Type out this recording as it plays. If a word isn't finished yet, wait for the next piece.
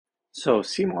So,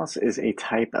 sea moss is a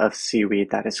type of seaweed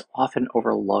that is often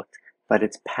overlooked, but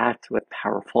it's packed with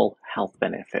powerful health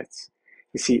benefits.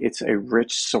 You see, it's a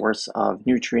rich source of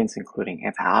nutrients, including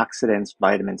antioxidants,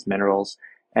 vitamins, minerals.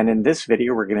 And in this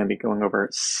video, we're going to be going over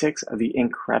 6 of the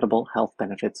incredible health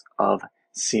benefits of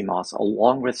sea moss,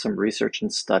 along with some research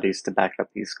and studies to back up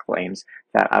these claims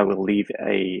that I will leave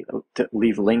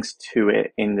links to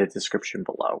it in the description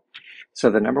below. So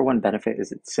the number one benefit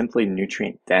is it's simply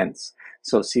nutrient dense.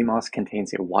 So sea moss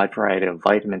contains a wide variety of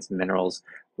vitamins and minerals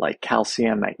like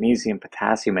calcium, magnesium,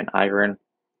 potassium, and iron.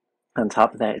 On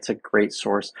top of that, it's a great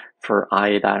source for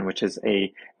iodine, which is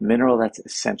a mineral that's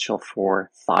essential for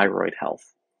thyroid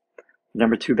health. The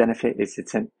number two benefit is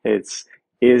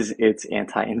its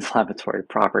anti-inflammatory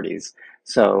properties.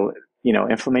 So,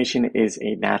 inflammation is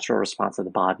a natural response of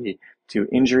the body to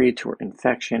injury, to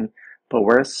infection, but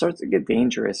where it starts to get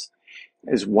dangerous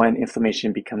is when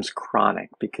inflammation becomes chronic,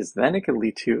 because then it could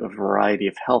lead to a variety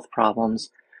of health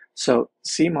problems. So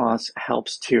sea moss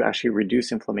helps to actually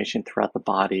reduce inflammation throughout the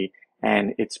body,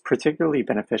 and it's particularly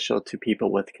beneficial to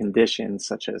people with conditions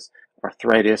such as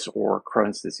arthritis or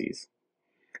Crohn's disease.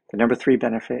 The number three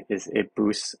benefit is it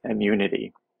boosts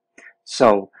immunity.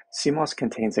 So sea moss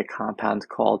contains a compound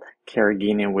called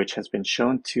carrageenan, which has been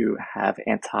shown to have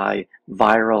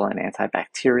antiviral and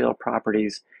antibacterial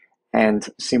properties. And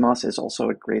sea moss is also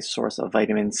a great source of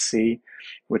vitamin C,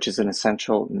 which is an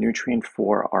essential nutrient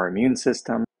for our immune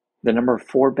system. The number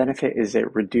four benefit is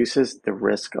it reduces the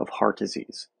risk of heart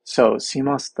disease. So sea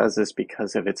moss does this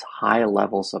because of its high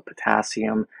levels of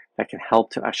potassium that can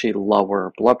help to actually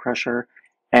lower blood pressure.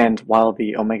 And while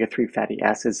the omega-3 fatty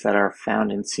acids that are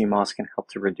found in sea moss can help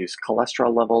to reduce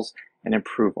cholesterol levels and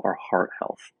improve our heart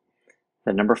health.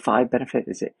 The number five benefit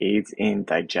is it aids in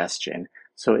digestion.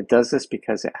 So it does this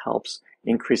because it helps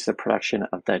increase the production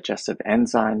of digestive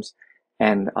enzymes.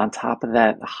 And on top of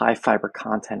that, the high fiber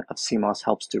content of sea moss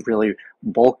helps to really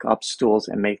bulk up stools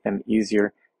and make them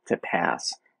easier to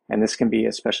pass. And this can be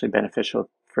especially beneficial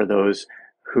for those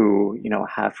who,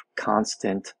 have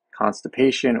constant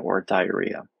constipation or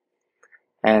diarrhea.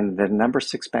 And the number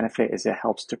six benefit is it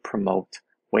helps to promote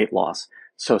weight loss.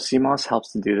 So sea moss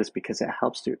helps to do this because it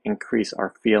helps to increase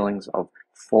our feelings of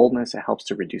fullness. It helps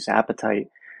to reduce appetite.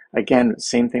 Again,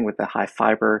 same thing with the high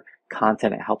fiber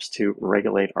content. It helps to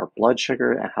regulate our blood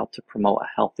sugar and help to promote a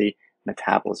healthy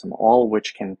metabolism, all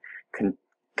which can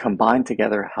combine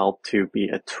together help to be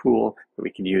a tool that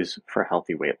we can use for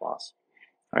healthy weight loss.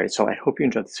 All right, so I hope you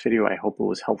enjoyed this video. I hope it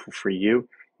was helpful for you.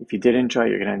 If you did enjoy,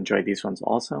 you're going to enjoy these ones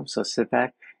also. So sit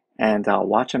back and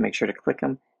watch them. Make sure to click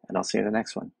them, and I'll see you in the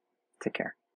next one. Take care.